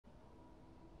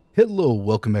Hello,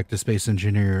 welcome back to Space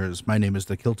Engineers. My name is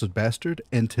the Kilted Bastard,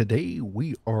 and today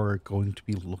we are going to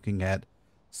be looking at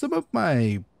some of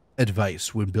my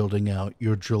advice when building out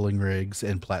your drilling rigs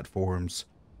and platforms.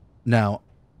 Now,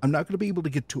 I'm not going to be able to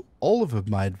get to all of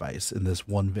my advice in this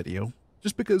one video,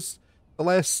 just because the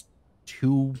last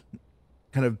two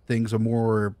kind of things are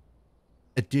more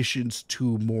additions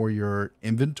to more your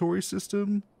inventory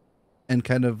system and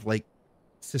kind of like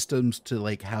systems to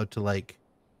like how to like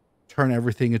turn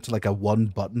everything into like a one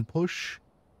button push.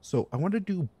 So I want to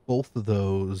do both of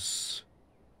those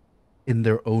in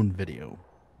their own video.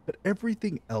 But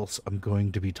everything else I'm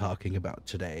going to be talking about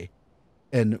today,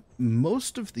 and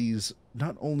most of these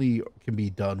not only can be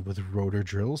done with rotor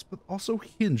drills, but also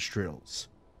hinge drills.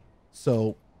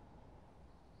 So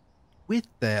with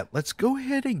that, let's go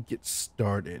ahead and get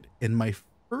started. And my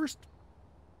first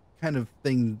kind of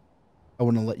thing I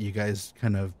want to let you guys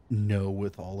kind of know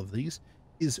with all of these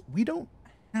is we don't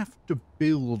have to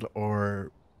build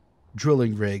our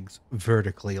drilling rigs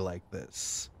vertically like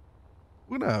this.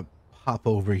 We're gonna hop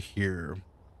over here,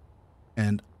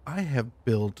 and I have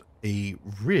built a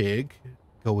rig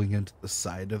going into the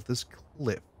side of this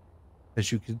cliff.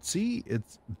 As you can see,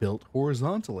 it's built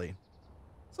horizontally.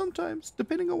 Sometimes,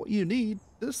 depending on what you need,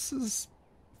 this is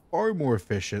far more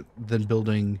efficient than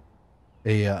building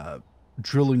a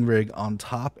drilling rig on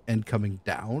top and coming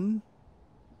down.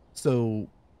 So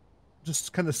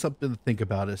just kind of something to think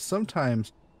about is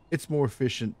sometimes it's more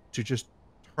efficient to just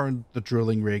turn the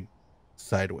drilling rig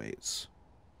sideways.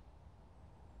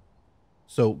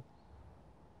 So,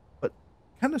 but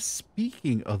kind of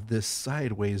speaking of this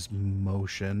sideways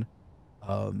motion,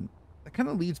 that kind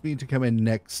of leads me to kind of my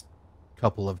next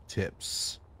couple of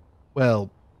tips.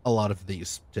 Well, a lot of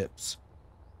these tips.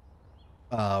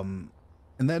 Um,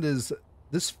 and that is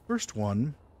this first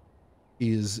one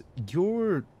is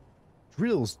your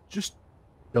drills just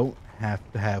don't have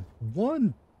to have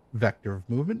one vector of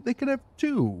movement, they can have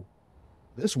two.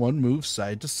 This one moves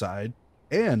side to side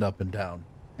and up and down,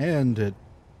 and it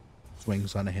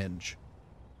swings on a hinge.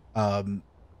 Um,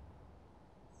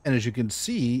 and as you can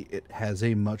see, it has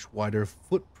a much wider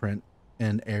footprint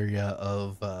and area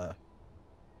of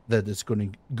that it's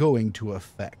going to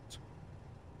affect.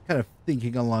 Kind of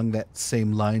thinking along that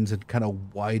same lines and kind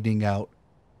of widening out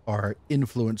our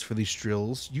influence for these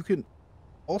drills, you can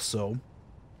also,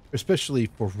 especially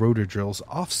for rotor drills,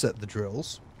 offset the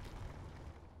drills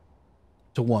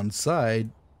to one side,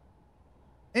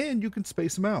 and you can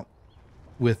space them out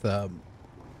with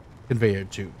conveyor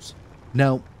tubes.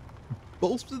 Now,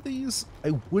 both of these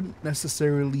I wouldn't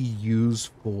necessarily use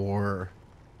for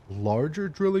larger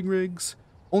drilling rigs,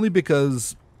 only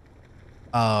because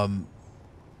I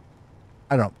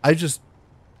don't know, I just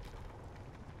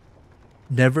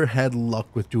never had luck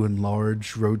with doing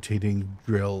large rotating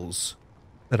drills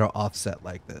that are offset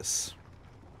like this,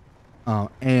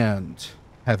 and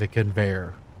have a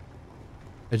conveyor.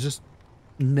 It just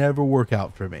never work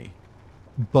out for me.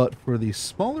 But for these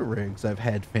smaller rigs, I've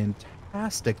had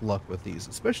fantastic luck with these,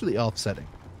 especially offsetting.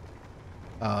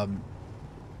 Um,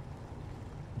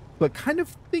 but kind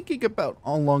of thinking about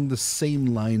along the same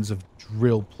lines of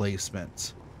drill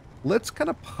placement, let's kind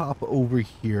of pop over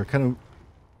here, kind of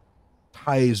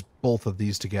ties both of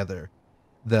these together.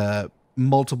 The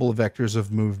multiple vectors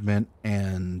of movement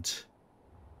and,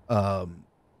 um,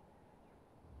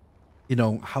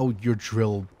 how your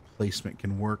drill placement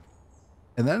can work.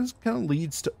 And that kind of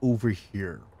leads to over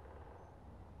here.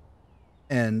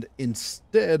 And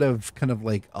instead of kind of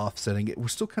like offsetting it, we're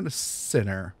still kind of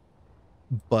center,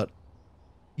 but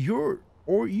you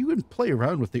can play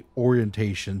around with the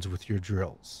orientations with your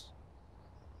drills.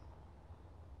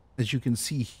 As you can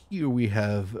see here, we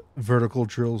have vertical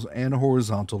drills and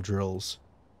horizontal drills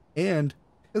and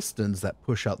pistons that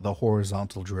push out the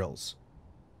horizontal drills.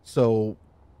 So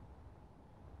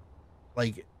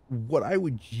like what I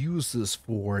would use this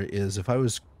for is if I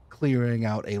was clearing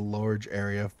out a large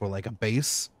area for like a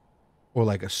base or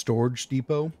like a storage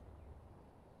depot,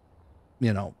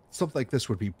 something like this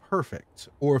would be perfect.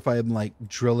 Or if I'm like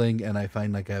drilling and I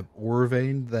find like a ore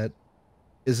vein that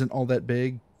isn't all that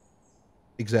big.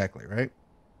 Exactly, right?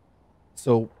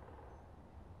 So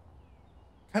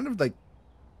kind of like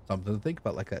something to think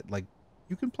about like that. Like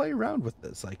you can play around with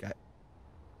this.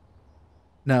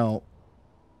 Now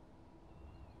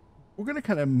we're gonna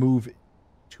kind of move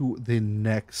to the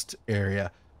next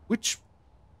area, which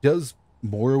does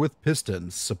more with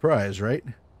pistons. Surprise, right?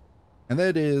 And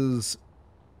that is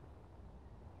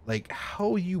like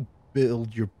how you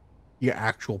build your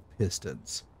actual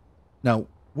pistons. Now,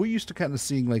 we're used to kind of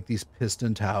seeing like these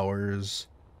piston towers,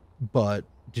 but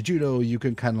did you know you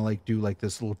can kind of like do like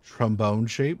this little trombone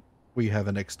shape? where you have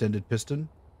an extended piston,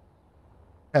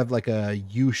 have like a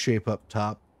U shape up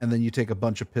top, and then you take a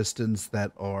bunch of pistons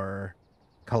that are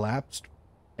collapsed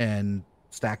and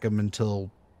stack them until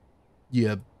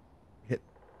you hit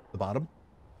the bottom.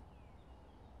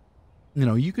 You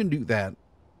know, you can do that.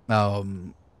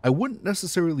 I wouldn't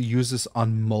necessarily use this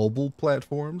on mobile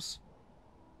platforms.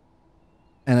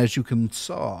 And as you can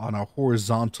saw on our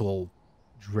horizontal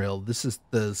drill, this is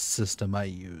the system I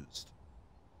used.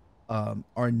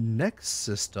 Our next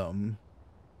system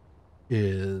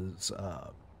is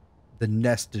the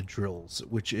nested drills,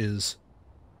 which is,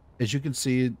 as you can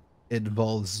see, it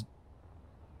involves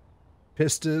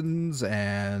pistons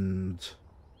and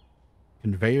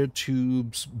conveyor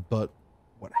tubes. But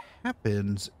what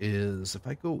happens is if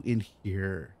I go in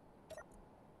here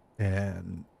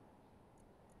and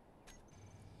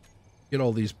get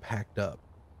all these packed up,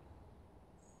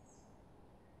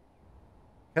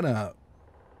 kind of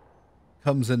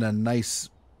comes in a nice,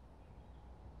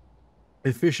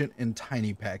 efficient, and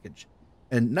tiny package.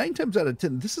 And 9 times out of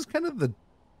 10, this is kind of the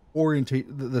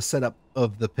the setup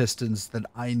of the pistons that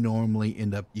I normally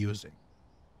end up using.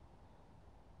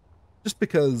 Just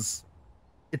because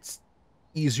it's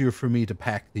easier for me to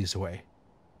pack these away.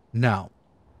 Now,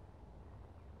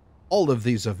 all of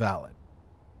these are valid.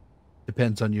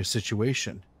 Depends on your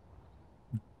situation.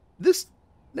 This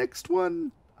next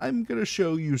one I'm going to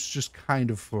show you is just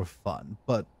kind of for fun,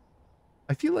 but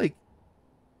I feel like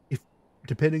if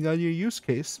depending on your use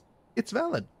case, it's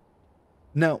valid.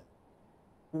 Now,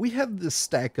 we have this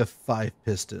stack of 5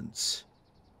 pistons,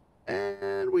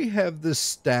 and we have this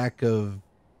stack of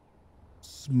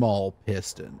small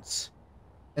pistons.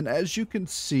 And as you can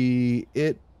see,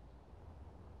 it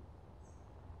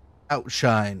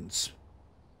outshines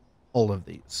all of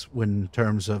these in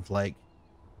terms of like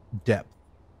depth.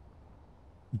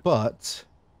 But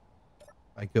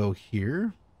I go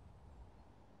here,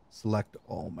 select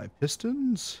all my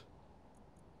pistons,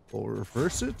 or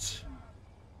reverse it.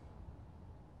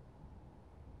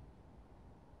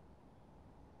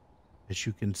 As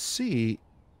you can see,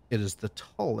 it is the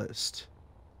tallest,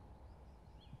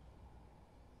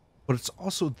 but it's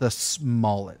also the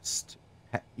smallest,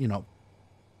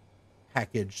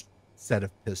 packaged set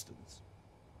of pistons.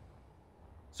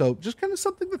 So just kind of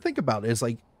something to think about is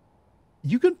like,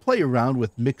 you can play around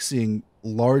with mixing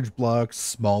large blocks,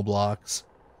 small blocks.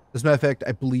 As a matter of fact,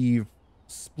 I believe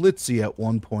Splitsy at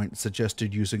one point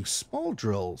suggested using small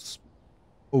drills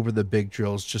over the big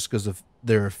drills just because of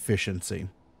their efficiency.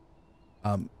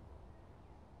 And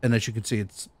as you can see,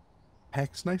 it's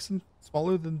packs nice and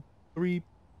smaller than 3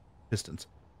 pistons.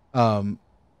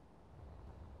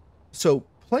 So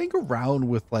playing around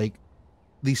with like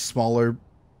these smaller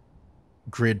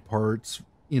grid parts,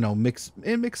 mix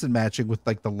and matching with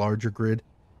like the larger grid,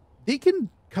 they can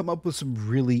come up with some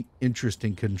really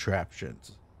interesting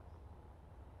contraptions.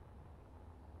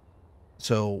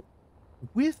 So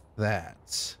with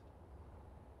that,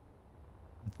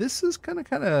 this is kind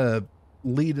of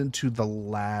lead into the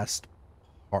last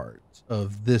part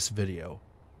of this video.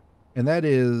 And that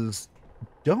is,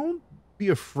 don't be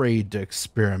afraid to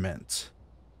experiment.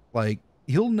 Like,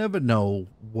 you'll never know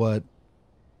what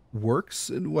works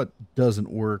and what doesn't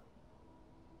work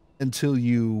until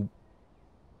you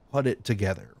put it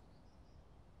together.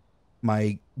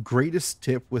 My greatest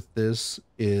tip with this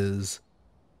is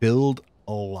build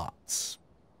a lot.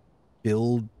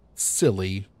 Build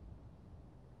silly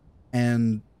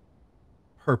and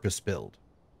purpose build.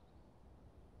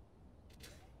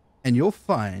 And you'll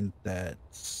find that,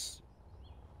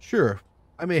 sure,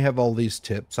 I may have all these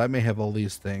tips, I may have all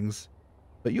these things,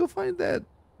 but you'll find that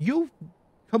you'll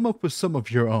come up with some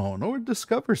of your own or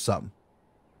discover some.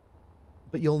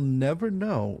 But you'll never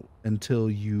know until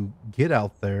you get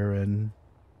out there and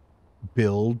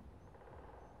build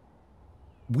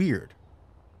weird.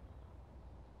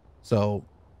 So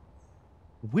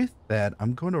with that,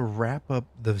 I'm going to wrap up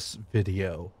this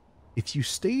video. If you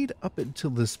stayed up until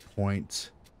this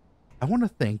point, I want to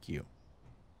thank you.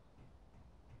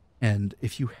 And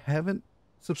if you haven't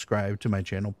subscribed to my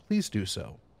channel, please do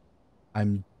so.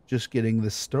 I'm just getting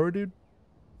this started,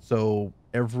 so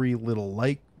every little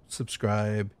like,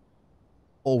 subscribe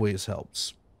always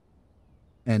helps.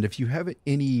 And if you have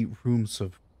any points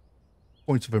of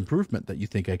improvement that you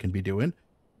think I can be doing,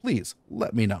 please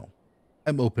let me know.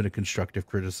 I'm open to constructive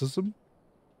criticism.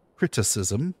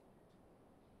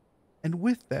 And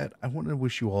with that, I want to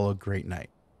wish you all a great night.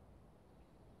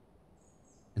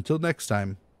 Until next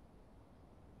time,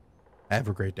 have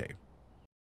a great day.